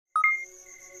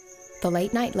The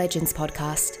Late Night Legends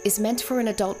podcast is meant for an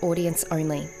adult audience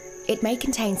only. It may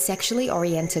contain sexually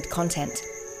oriented content.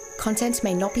 Content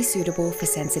may not be suitable for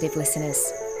sensitive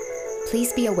listeners.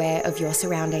 Please be aware of your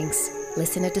surroundings.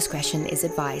 Listener discretion is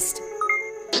advised.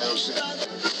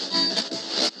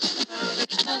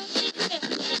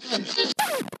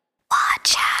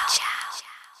 Watch out.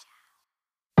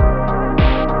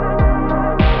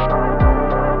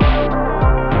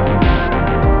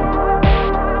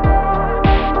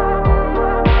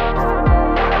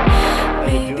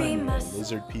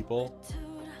 Lizard people,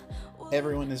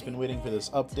 everyone has been waiting for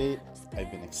this update.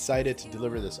 I've been excited to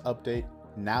deliver this update.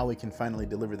 Now we can finally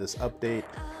deliver this update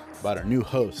about our new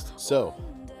host. So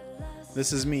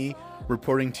this is me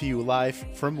reporting to you live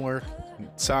from work.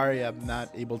 Sorry I'm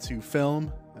not able to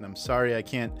film, and I'm sorry I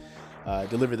can't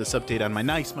deliver this update on my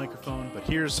nice microphone, but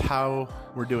here's how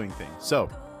we're doing things. So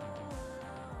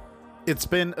it's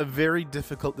been a very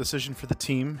difficult decision for the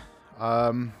team.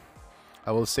 I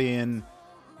will say in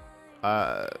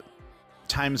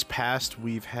times past,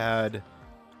 we've had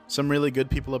some really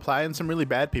good people apply and some really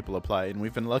bad people apply, and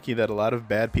we've been lucky that a lot of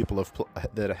bad people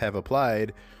that have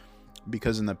applied,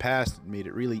 because in the past it made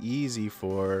it really easy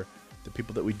for the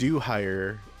people that we do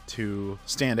hire to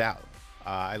stand out.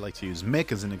 I like to use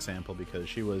Mick as an example because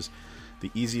she was the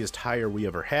easiest hire we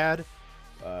ever had.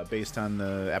 Based on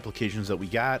the applications that we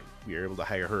got, we were able to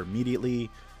hire her immediately,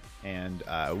 and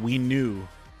we knew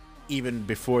even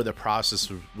before the process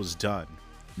was done,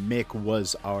 Mick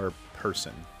was our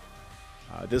person.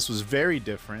 This was very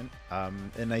different,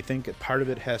 and I think part of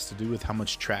it has to do with how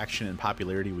much traction and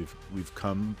popularity we've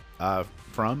come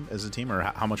from as a team, or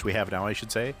how much we have now, I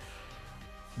should say.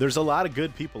 There's a lot of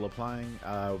good people applying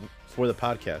for the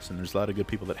podcast, and there's a lot of good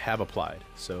people that have applied.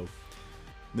 So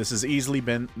this has easily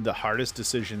been the hardest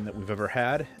decision that we've ever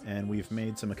had, and we've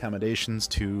made some accommodations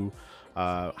to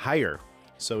hire.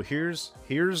 So here's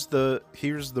the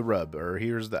rub, or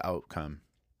here's the outcome.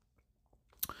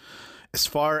 As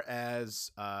far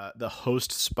as the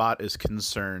host spot is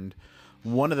concerned,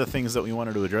 one of the things that we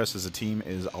wanted to address as a team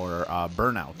is our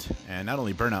burnout, and not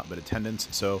only burnout but attendance.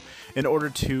 So in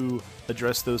order to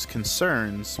address those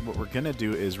concerns, what we're going to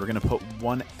do is we're going to put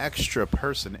one extra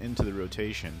person into the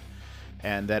rotation,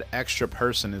 and that extra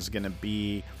person is going to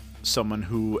be someone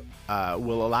who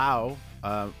will allow,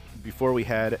 before we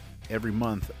had every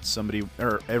month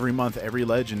every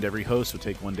legend, every host would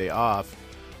take one day off,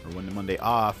 or one Monday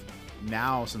off.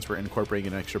 Now, since we're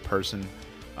incorporating an extra person,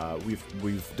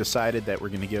 we've decided that we're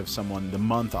going to give someone the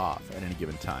month off at any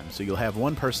given time. So you'll have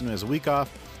one person who has a week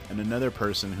off and another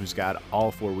person who's got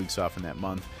all 4 weeks off in that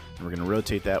month, and we're going to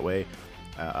rotate that way.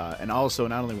 And also,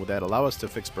 not only will that allow us to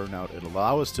fix burnout, it'll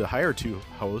allow us to hire 2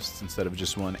 hosts instead of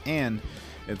just one, and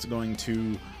it's going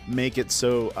to make it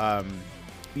so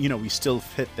we still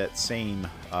fit that same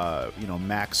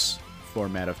max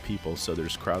format of people, so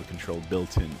there's crowd control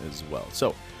built in as well.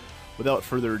 So without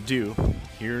further ado,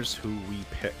 here's who we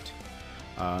picked.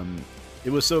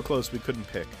 It was so close we couldn't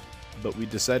pick, but we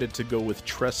decided to go with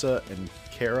Tressa and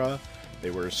Kara.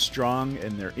 They were strong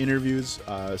in their interviews,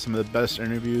 some of the best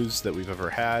interviews that we've ever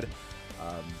had.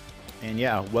 And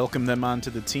yeah, welcome them onto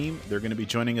the team. They're going to be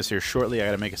joining us here shortly. I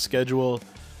got to make a schedule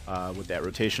with that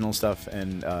rotational stuff,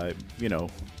 and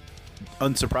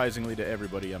unsurprisingly to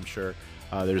everybody, I'm sure,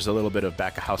 there's a little bit of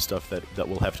back of house stuff that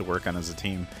we'll have to work on as a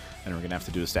team, and we're going to have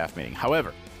to do a staff meeting.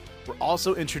 However, we're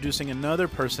also introducing another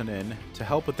person in to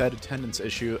help with that attendance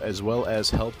issue, as well as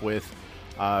help with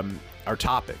our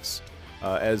topics.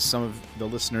 As some of the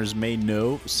listeners may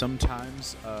know,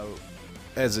 sometimes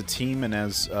as a team and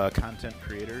as content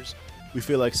creators, we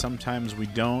feel like sometimes we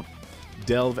don't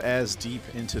delve as deep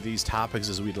into these topics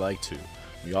as we'd like to.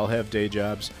 We all have day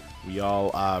jobs. We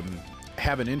all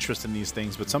have an interest in these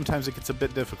things, but sometimes it gets a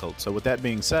bit difficult. So with that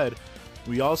being said,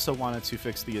 we also wanted to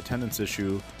fix the attendance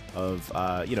issue of,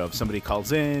 if somebody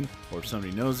calls in or if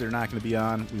somebody knows they're not going to be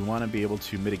on, we want to be able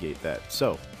to mitigate that.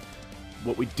 So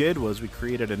what we did was we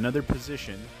created another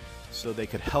position so they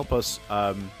could help us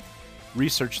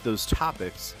research those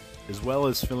topics, as well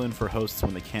as fill in for hosts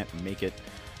when they can't make it.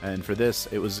 And for this,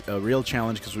 it was a real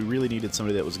challenge because we really needed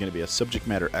somebody that was going to be a subject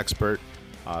matter expert.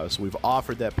 So we've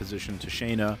offered that position to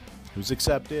Shayna, who's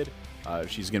accepted.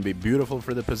 She's going to be beautiful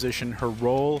for the position. Her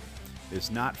role is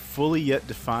not fully yet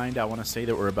defined. I want to say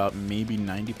that we're about maybe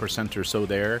 90% or so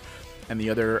there, and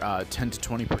the other 10 to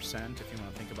 20%, if you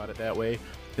want to think about it that way,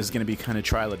 is going to be kind of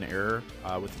trial and error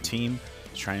with the team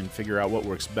to try and figure out what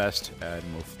works best, and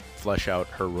we'll flesh out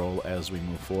her role as we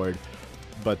move forward.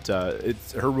 But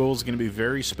her role is going to be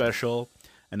very special,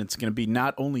 and it's going to be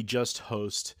not only just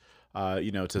host,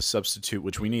 to substitute,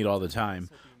 which we need all the time,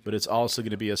 but it's also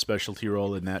going to be a specialty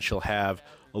role in that she'll have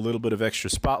a little bit of extra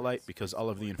spotlight because all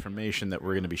of the information that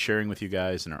we're going to be sharing with you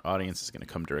guys and our audience is going to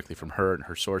come directly from her and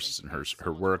her sources and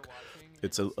her work.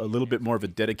 It's a little bit more of a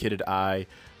dedicated eye.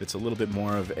 It's a little bit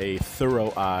more of a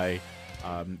thorough eye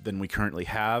than we currently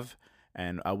have.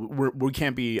 And we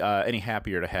can't be any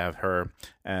happier to have her.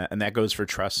 And that goes for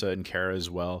Tressa and Kara as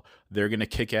well. They're going to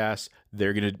kick ass.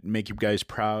 They're going to make you guys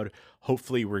proud.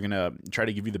 Hopefully, we're going to try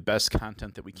to give you the best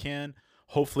content that we can.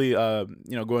 Hopefully,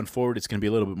 going forward, it's going to be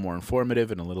a little bit more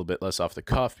informative and a little bit less off the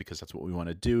cuff because that's what we want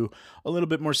to do. A little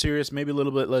bit more serious, maybe a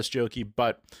little bit less jokey.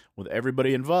 But with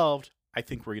everybody involved, I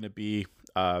think we're going to be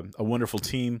a wonderful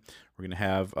team. We're going to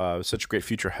have such a great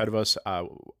future ahead of us. I'm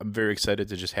very excited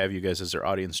to just have you guys as our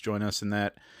audience join us in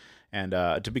that. And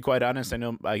to be quite honest, I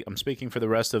know I'm speaking for the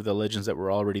rest of the legends that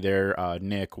were already there,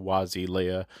 Nick, Wazi,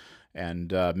 Leia, and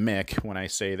Mick, when I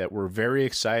say that we're very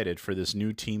excited for this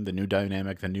new team, the new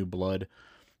dynamic, the new blood.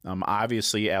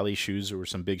 Obviously, Ali's shoes were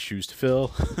some big shoes to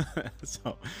fill.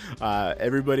 So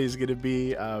everybody's going to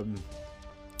be...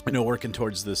 working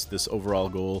towards this overall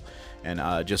goal,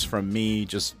 and just from me,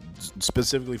 just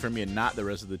specifically for me and not the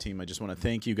rest of the team, I just want to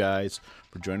thank you guys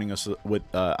for joining us with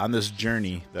on this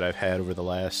journey that I've had over the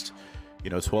last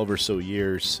 12 or so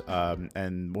years,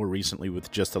 and more recently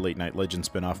with just the Late Night Legend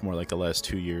spinoff, more like the last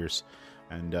 2 years,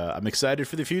 and I'm excited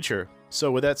for the future.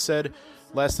 So with that said,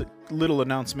 last little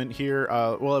announcement here.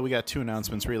 We got 2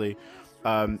 announcements really.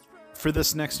 For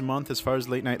this next month, as far as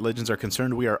Late Night Legends are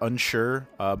concerned, we are unsure,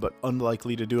 but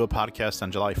unlikely to do a podcast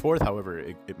on July 4th. However,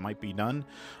 it might be done.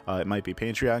 It might be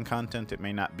Patreon content. It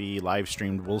may not be live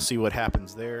streamed. We'll see what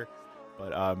happens there.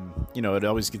 But, it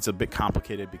always gets a bit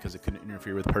complicated because it could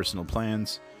interfere with personal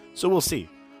plans. So we'll see.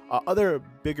 Other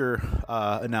bigger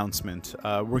announcement.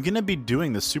 We're going to be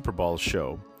doing the Super Balls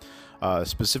show,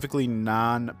 specifically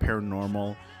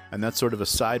non-paranormal. And that's sort of a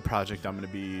side project I'm going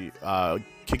to be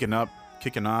kicking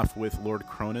off with Lord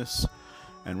Cronus,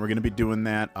 and we're going to be doing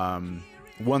that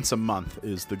once a month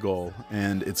is the goal,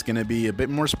 and it's going to be a bit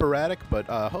more sporadic, but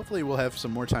hopefully we'll have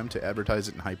some more time to advertise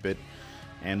it and hype it.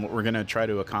 And what we're going to try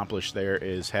to accomplish there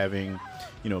is having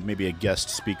maybe a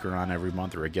guest speaker on every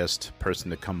month, or a guest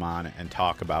person to come on and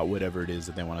talk about whatever it is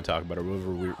that they want to talk about, or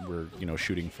whatever we're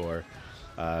shooting for.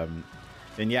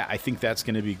 And yeah, I think that's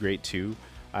going to be great too.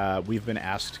 We've been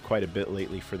asked quite a bit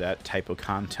lately for that type of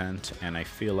content, and I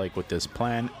feel like with this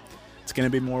plan, it's going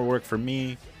to be more work for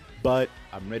me, but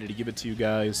I'm ready to give it to you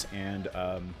guys, and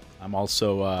I'm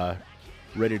also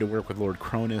ready to work with Lord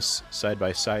Cronus side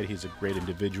by side. He's a great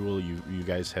individual. You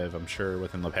guys have, I'm sure,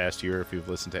 within the past year, if you've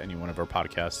listened to any one of our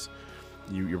podcasts,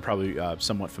 you're probably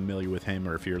somewhat familiar with him,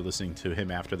 or if you're listening to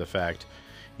him after the fact,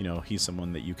 he's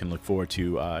someone that you can look forward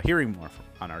to hearing more from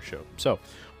on our show. So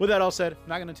with that all said, I'm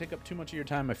not going to take up too much of your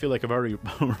time. I feel like I've already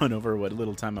run over what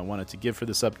little time I wanted to give for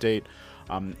this update.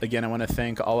 Again, I want to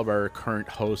thank all of our current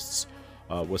hosts,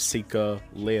 Wasika,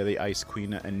 Leia the Ice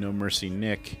Queen, and No Mercy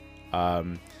Nick.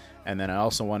 And then I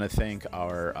also want to thank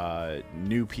our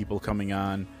new people coming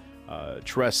on,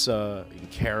 Tressa,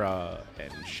 and Kara,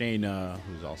 and Shayna,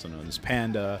 who's also known as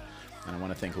Panda. And I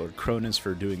want to thank Lord Cronus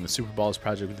for doing the Super Balls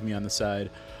project with me on the side.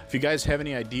 If you guys have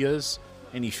any ideas,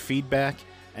 any feedback,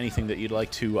 anything that you'd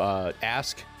like to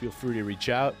ask, feel free to reach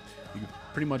out. You can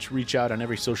pretty much reach out on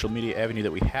every social media avenue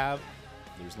that we have.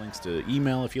 There's links to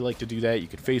email if you like to do that. You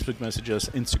could Facebook message us,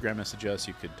 Instagram message us.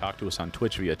 You could talk to us on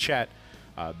Twitch via chat.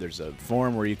 There's a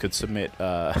form where you could submit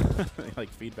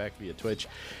feedback via Twitch.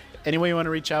 Any way you want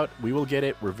to reach out, we will get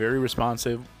it. We're very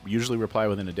responsive. We usually reply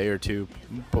within a day or two,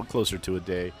 closer to a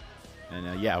day.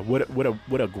 And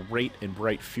what a great and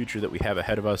bright future that we have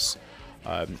ahead of us.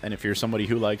 And if you're somebody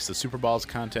who likes the Super Balls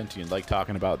content, and you like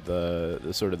talking about the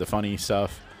sort of the funny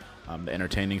stuff, the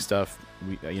entertaining stuff,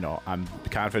 I'm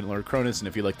confident Lord Cronus. And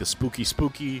if you like the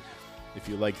spooky, if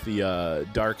you like the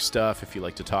dark stuff, if you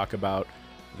like to talk about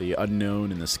the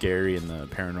unknown and the scary and the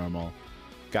paranormal,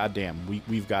 goddamn,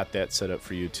 we've got that set up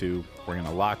for you too. We're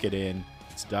gonna lock it in.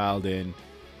 It's dialed in.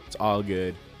 It's all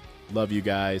good. Love you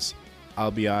guys.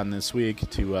 I'll be on this week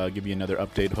to give you another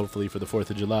update, hopefully for the 4th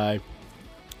of July.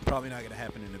 Probably not going to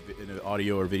happen in an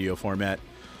audio or video format,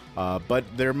 but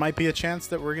there might be a chance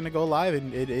that we're going to go live,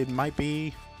 and it might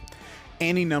be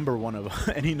any number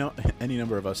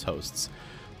of us hosts.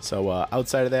 So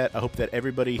outside of that, I hope that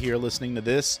everybody here listening to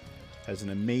this has an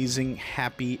amazing,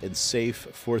 happy, and safe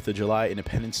 4th of July,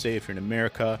 Independence Day if you're in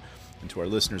America. And to our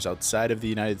listeners outside of the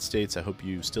United States, I hope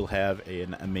you still have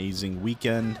an amazing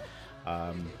weekend.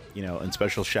 And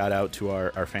special shout out to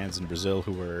our fans in Brazil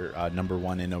who were number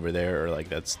one in over there, or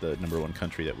that's the number one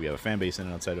country that we have a fan base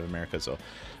in outside of America. So,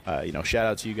 shout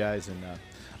out to you guys. And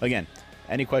again,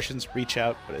 Any questions, reach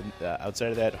out. But outside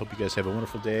of that, hope you guys have a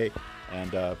wonderful day.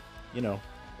 And,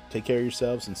 take care of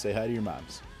yourselves and say hi to your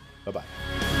moms.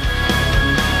 Bye-bye.